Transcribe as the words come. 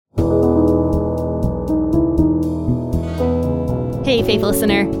Hey, faith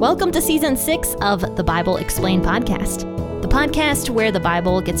listener. Welcome to Season 6 of the Bible Explained podcast, the podcast where the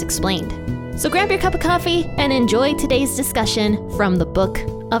Bible gets explained. So grab your cup of coffee and enjoy today's discussion from the book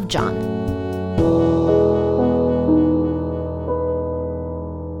of John.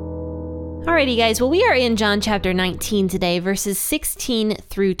 Alrighty, guys. Well, we are in John chapter 19 today, verses 16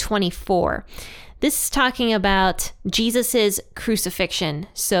 through 24. This is talking about Jesus's crucifixion.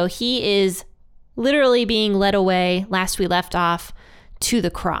 So he is literally being led away, last we left off, to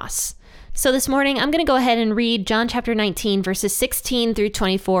the cross. So this morning, I'm going to go ahead and read John chapter 19, verses 16 through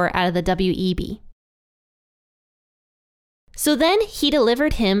 24 out of the WEB. So then he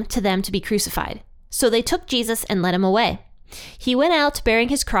delivered him to them to be crucified. So they took Jesus and led him away. He went out bearing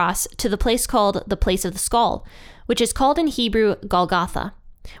his cross to the place called the place of the skull, which is called in Hebrew Golgotha,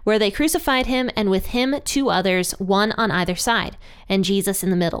 where they crucified him, and with him 2 others, one on either side, and Jesus in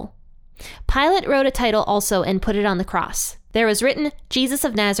the middle. Pilate wrote a title also and put it on the cross. There was written, Jesus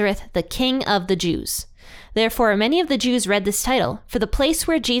of Nazareth, the King of the Jews. Therefore, many of the Jews read this title, for the place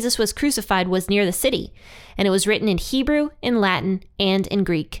where Jesus was crucified was near the city, and it was written in Hebrew, in Latin, and in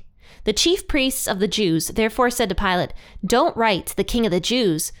Greek. The chief priests of the Jews therefore said to Pilate, "Don't write the King of the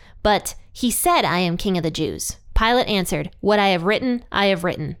Jews, but he said, 'I am King of the Jews.'" Pilate answered, "What I have written, I have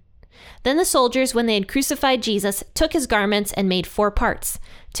written." Then the soldiers, when they had crucified Jesus, took his garments and made 4 parts,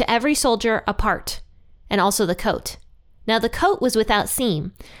 to every soldier a part, and also the coat. Now the coat was without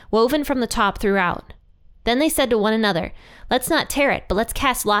seam, woven from the top throughout. Then they said to one another, "Let's not tear it, but let's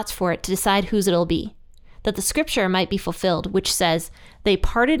cast lots for it to decide whose it'll be," that the scripture might be fulfilled, which says, "They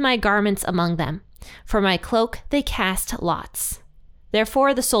parted my garments among them. For my cloak they cast lots."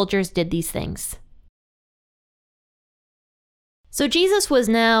 Therefore the soldiers did these things. So Jesus was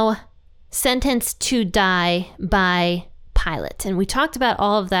now sentenced to die by Pilate. And we talked about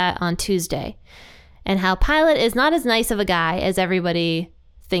all of that on Tuesday, and how Pilate is not as nice of a guy as everybody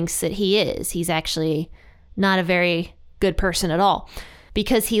thinks that he is. He's actually not a very good person at all,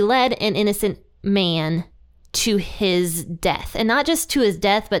 because he led an innocent man to his death. And not just to his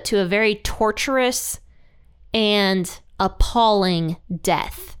death, but to a very torturous and appalling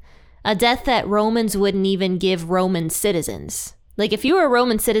death. A death that Romans wouldn't even give Roman citizens. Like, if you were a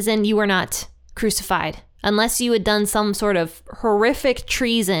Roman citizen, you were not crucified. Unless you had done some sort of horrific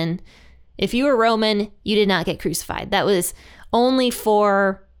treason, if you were Roman, you did not get crucified. That was only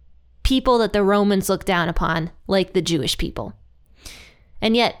for people that the Romans looked down upon, like the Jewish people.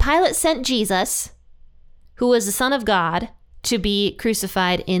 And yet Pilate sent Jesus, who was the Son of God, to be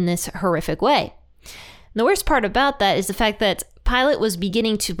crucified in this horrific way. And the worst part about that is the fact that Pilate was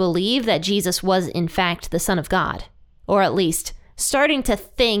beginning to believe that Jesus was in fact the Son of God, or at least starting to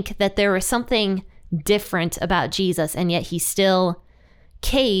think that there was something different about Jesus, and yet he still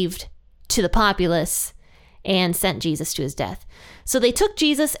caved to the populace and sent Jesus to his death. So they took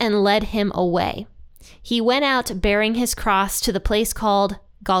Jesus and led him away. He went out bearing his cross to the place called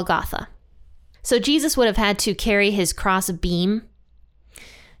Golgotha. So Jesus would have had to carry his cross beam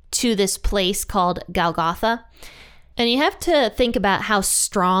to this place called Golgotha. And you have to think about how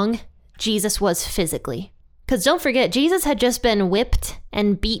strong Jesus was physically. Because don't forget, Jesus had just been whipped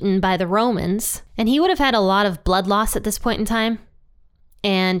and beaten by the Romans, and he would have had a lot of blood loss at this point in time.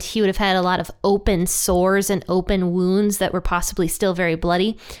 And he would have had a lot of open sores and open wounds that were possibly still very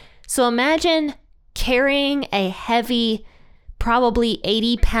bloody. So imagine carrying a heavy, probably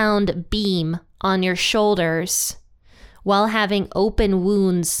 80-pound beam on your shoulders while having open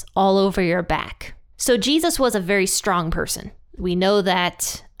wounds all over your back. So Jesus was a very strong person. We know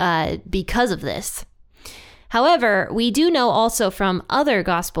that because of this. However, we do know also from other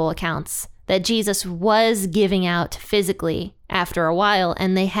gospel accounts that Jesus was giving out physically after a while,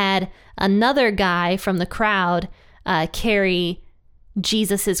 and they had another guy from the crowd carry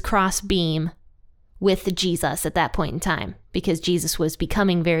Jesus's cross beam with Jesus at that point in time, because Jesus was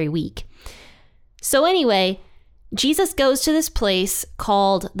becoming very weak. So anyway, Jesus goes to this place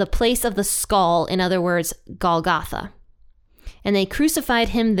called the place of the skull, in other words, Golgotha. And they crucified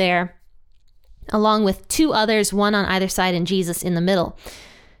him there, along with 2 others, one on either side and Jesus in the middle.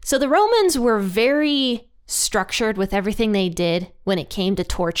 So the Romans were very structured with everything they did when it came to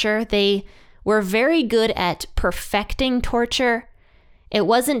torture. They were very good at perfecting torture. It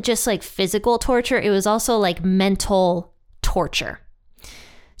wasn't just like physical torture, it was also like mental torture.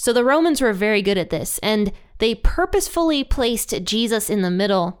 So the Romans were very good at this, and they purposefully placed Jesus in the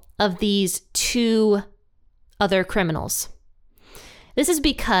middle of these 2 other criminals. This is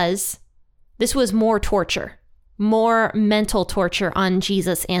because this was more torture, more mental torture on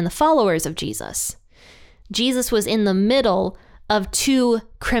Jesus and the followers of Jesus. Jesus was in the middle of 2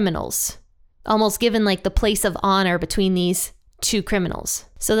 criminals, almost given like the place of honor between these two criminals.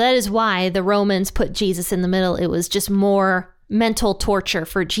 So that is why the Romans put Jesus in the middle. It was just more mental torture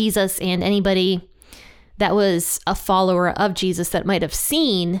for Jesus and anybody that was a follower of Jesus that might have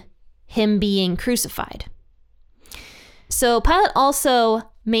seen him being crucified. So Pilate also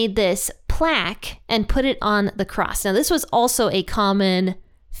made this plaque and put it on the cross. Now, this was also a common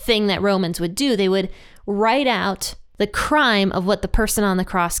thing that Romans would do. They would write out the crime of what the person on the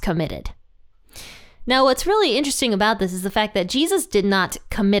cross committed. Now, what's really interesting about this is the fact that Jesus did not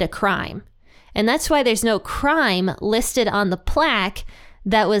commit a crime. And that's why there's no crime listed on the plaque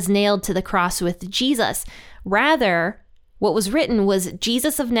that was nailed to the cross with Jesus. Rather, what was written was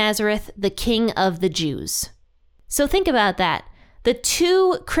Jesus of Nazareth, the King of the Jews. So think about that. The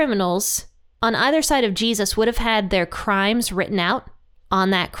two criminals on either side of Jesus would have had their crimes written out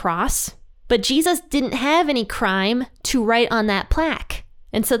on that cross, but Jesus didn't have any crime to write on that plaque.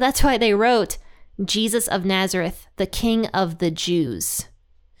 And so that's why they wrote Jesus of Nazareth, the King of the Jews.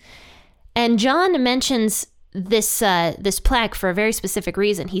 And John mentions this plaque for a very specific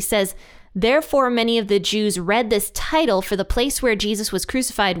reason. He says, "Therefore many of the Jews read this title, for the place where Jesus was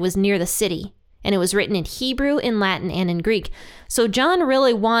crucified was near the city. And it was written in Hebrew, in Latin, and in Greek." So John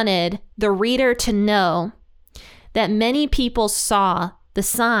really wanted the reader to know that many people saw the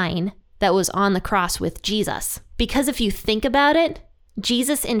sign that was on the cross with Jesus. Because if you think about it,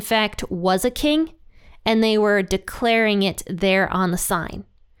 Jesus, in fact, was a king, and they were declaring it there on the sign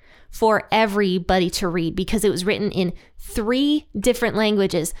for everybody to read because it was written in 3 different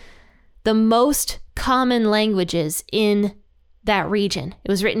languages, the most common languages in that region. It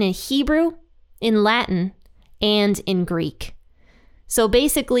was written in Hebrew, in Latin, and in Greek. So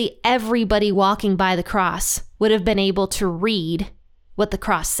basically, everybody walking by the cross would have been able to read what the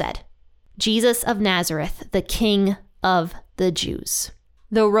cross said. Jesus of Nazareth, the King of the Jews.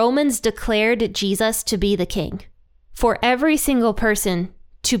 The Romans declared Jesus to be the king for every single person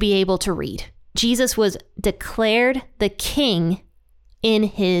to be able to read. Jesus was declared the king in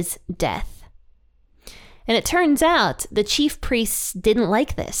his death. And it turns out the chief priests didn't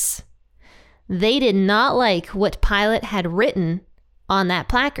like this. They did not like what Pilate had written on that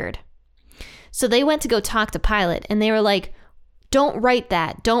placard. So they went to go talk to Pilate and they were like, "Don't write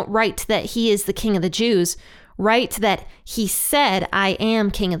that. Don't write that he is the King of the Jews. Write that he said, 'I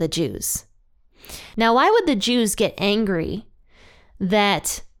am King of the Jews.'" Now, why would the Jews get angry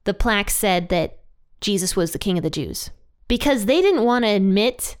that the plaque said that Jesus was the King of the Jews? Because they didn't want to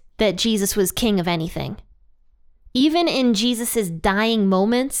admit that Jesus was king of anything. Even in Jesus's dying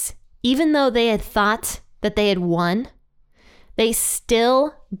moments, even though they had thought that they had won, they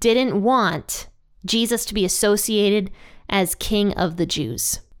still didn't want Jesus to be associated as King of the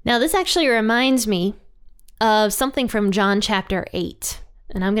Jews. Now, this actually reminds me of something from John chapter 8.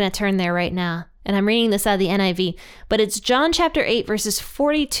 And I'm going to turn there right now. And I'm reading this out of the NIV. But it's John chapter 8, verses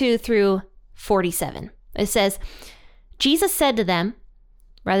 42 through 47. It says, "Jesus said to them,"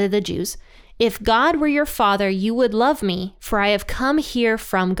 rather the Jews, "If God were your father, you would love me, for I have come here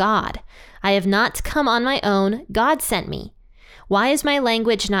from God. I have not come on my own. God sent me. Why is my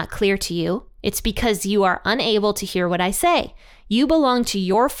language not clear to you? It's because you are unable to hear what I say. You belong to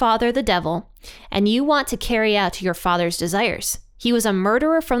your father, the devil, and you want to carry out your father's desires. He was a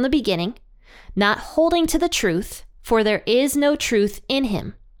murderer from the beginning, not holding to the truth, for there is no truth in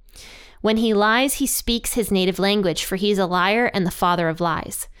him. When he lies, he speaks his native language, for he is a liar and the father of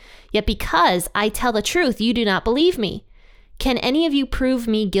lies. Yet because I tell the truth, you do not believe me. Can any of you prove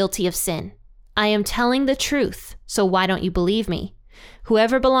me guilty of sin? I am telling the truth, so why don't you believe me?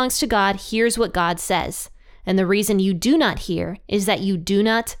 Whoever belongs to God hears what God says. And the reason you do not hear is that you do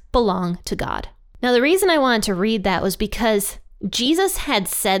not belong to God." Now, the reason I wanted to read that was because Jesus had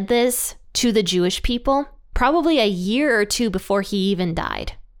said this to the Jewish people probably a year or 2 before he even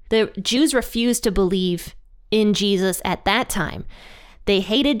died. The Jews refused to believe in Jesus at that time. They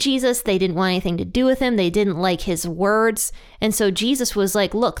hated Jesus. They didn't want anything to do with him. They didn't like his words. And so Jesus was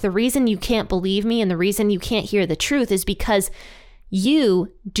like, "Look, the reason you can't believe me and the reason you can't hear the truth is because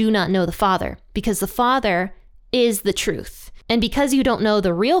you do not know the Father, because the Father is the truth. And because you don't know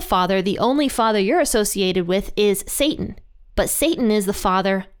the real Father, the only father you're associated with is Satan. But Satan is the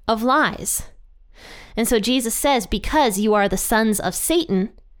father of lies." And so Jesus says, because you are the sons of Satan,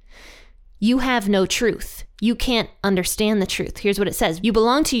 you have no truth. You can't understand the truth. Here's what it says. "You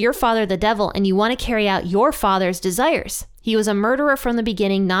belong to your father, the devil, and you want to carry out your father's desires. He was a murderer from the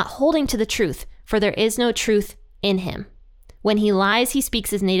beginning, not holding to the truth, for there is no truth in him. When he lies, he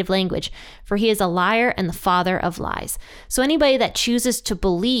speaks his native language, for he is a liar and the father of lies." So anybody that chooses to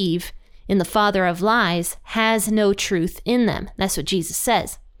believe in the father of lies has no truth in them. That's what Jesus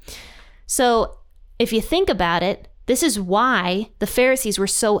says. So if you think about it, This is why the Pharisees were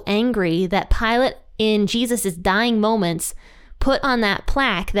so angry that Pilate, in Jesus' dying moments, put on that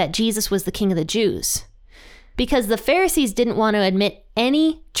plaque that Jesus was the King of the Jews. Because the Pharisees didn't want to admit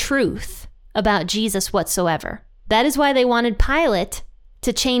any truth about Jesus whatsoever. That is why they wanted Pilate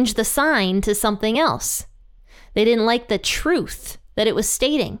to change the sign to something else. They didn't like the truth that it was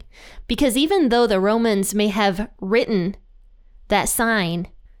stating. Because even though the Romans may have written that sign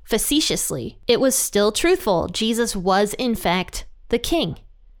facetiously, it was still truthful. Jesus was, in fact, the king.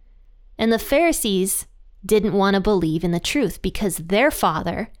 And the Pharisees didn't want to believe in the truth because their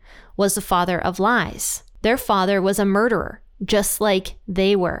father was the father of lies. Their father was a murderer, just like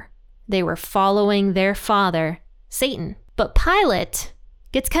they were. They were following their father, Satan. But Pilate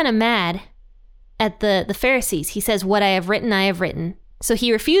gets kind of mad at the Pharisees. He says, "What I have written, I have written." So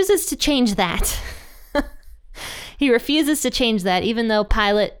he refuses to change that. He refuses to change that, even though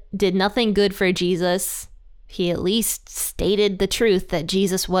Pilate did nothing good for Jesus. He at least stated the truth that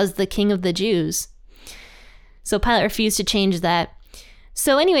Jesus was the King of the Jews. So Pilate refused to change that.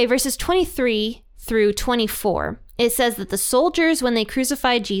 So anyway, verses 23 through 24, it says that the soldiers, when they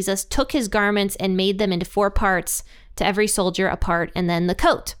crucified Jesus, took his garments and made them into 4 parts, to every soldier a part, and then the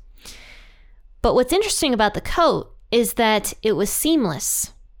coat. But what's interesting about the coat is that it was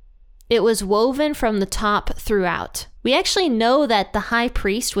seamless. It was woven from the top throughout. We actually know that the high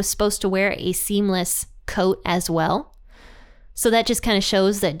priest was supposed to wear a seamless coat as well. So that just kind of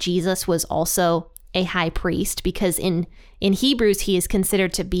shows that Jesus was also a high priest, because in Hebrews, he is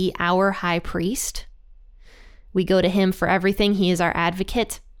considered to be our high priest. We go to him for everything. He is our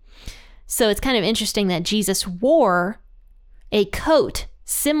advocate. So it's kind of interesting that Jesus wore a coat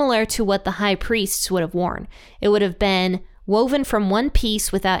similar to what the high priests would have worn. It would have been woven from one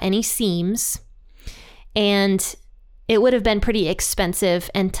piece without any seams, and it would have been pretty expensive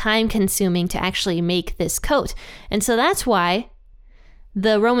and time-consuming to actually make this coat. And so that's why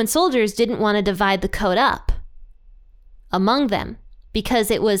the Roman soldiers didn't want to divide the coat up among them,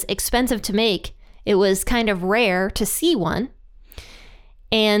 because it was expensive to make. It was kind of rare to see one,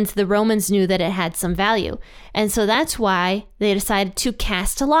 and the Romans knew that it had some value. And so that's why they decided to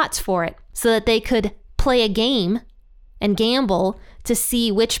cast lots for it, so that they could play a game and gamble to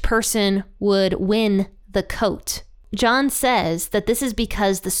see which person would win the coat. John says that this is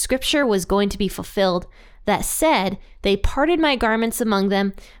because the scripture was going to be fulfilled that said, "They parted my garments among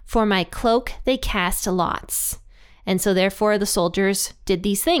them, for my cloak they cast lots." And so therefore the soldiers did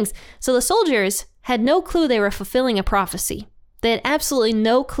these things. So the soldiers had no clue they were fulfilling a prophecy. They had absolutely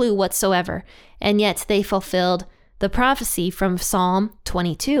no clue whatsoever. And yet they fulfilled the prophecy from Psalm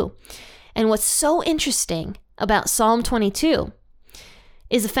 22. And what's so interesting about Psalm 22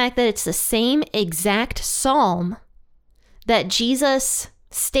 is the fact that it's the same exact psalm that Jesus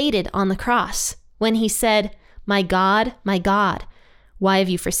stated on the cross when he said, my God, why have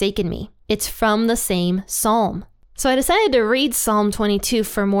you forsaken me?" It's from the same psalm. So I decided to read Psalm 22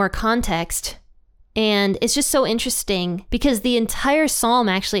 for more context. And it's just so interesting because the entire psalm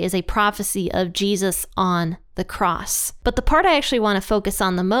actually is a prophecy of Jesus on the cross. But the part I actually want to focus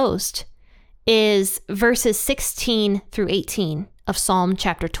on the most is verses 16 through 18 of Psalm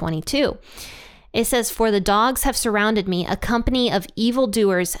chapter 22. It says, "For the dogs have surrounded me, a company of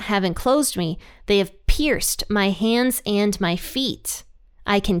evildoers have enclosed me. They have pierced my hands and my feet.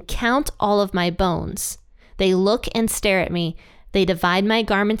 I can count all of my bones. They look and stare at me. They divide my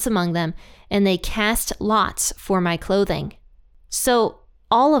garments among them, and they cast lots for my clothing." So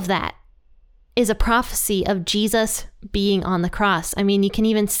all of that is a prophecy of Jesus being on the cross. I mean, you can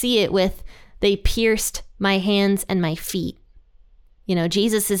even see it with, "They pierced my hands and my feet." You know,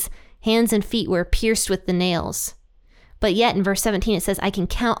 Jesus's hands and feet were pierced with the nails. But yet in verse 17, it says, "I can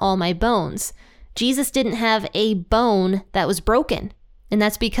count all my bones." Jesus didn't have a bone that was broken. And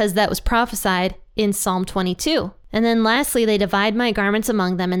that's because that was prophesied in Psalm 22. And then lastly, "They divide my garments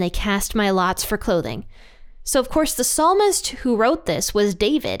among them, and they cast my lots for clothing." So of course, the psalmist who wrote this was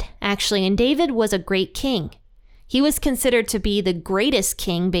David, actually. And David was a great king. He was considered to be the greatest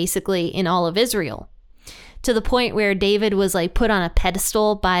king, basically, in all of Israel, to the point where David was like put on a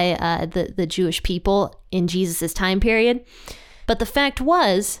pedestal by the Jewish people in Jesus's time period. But the fact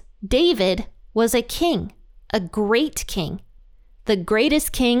was, David was a king, a great king, the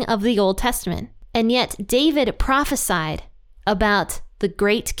greatest king of the Old Testament. And yet David prophesied about the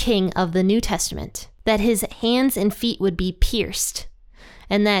great king of the New Testament, that his hands and feet would be pierced,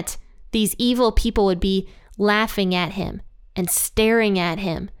 and that these evil people would be laughing at him and staring at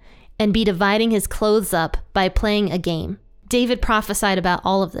him and be dividing his clothes up by playing a game. David prophesied about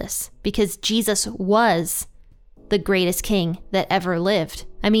all of this because Jesus was the greatest king that ever lived.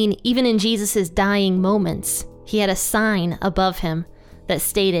 I mean, even in Jesus's dying moments, he had a sign above him that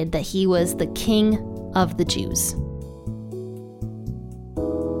stated that he was the King of the Jews.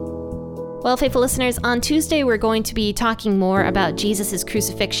 Well, faithful listeners, on Tuesday we're going to be talking more about Jesus'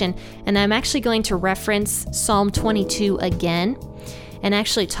 crucifixion, and I'm actually going to reference Psalm 22 again and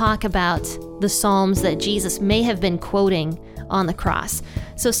actually talk about the Psalms that Jesus may have been quoting on the cross.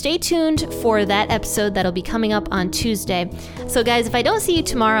 So stay tuned for that episode that'll be coming up on Tuesday. So guys, if I don't see you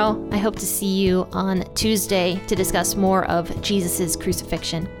tomorrow, I hope to see you on Tuesday to discuss more of Jesus'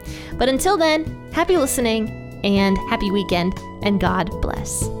 crucifixion. But until then, happy listening and happy weekend, and God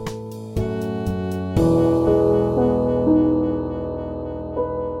bless.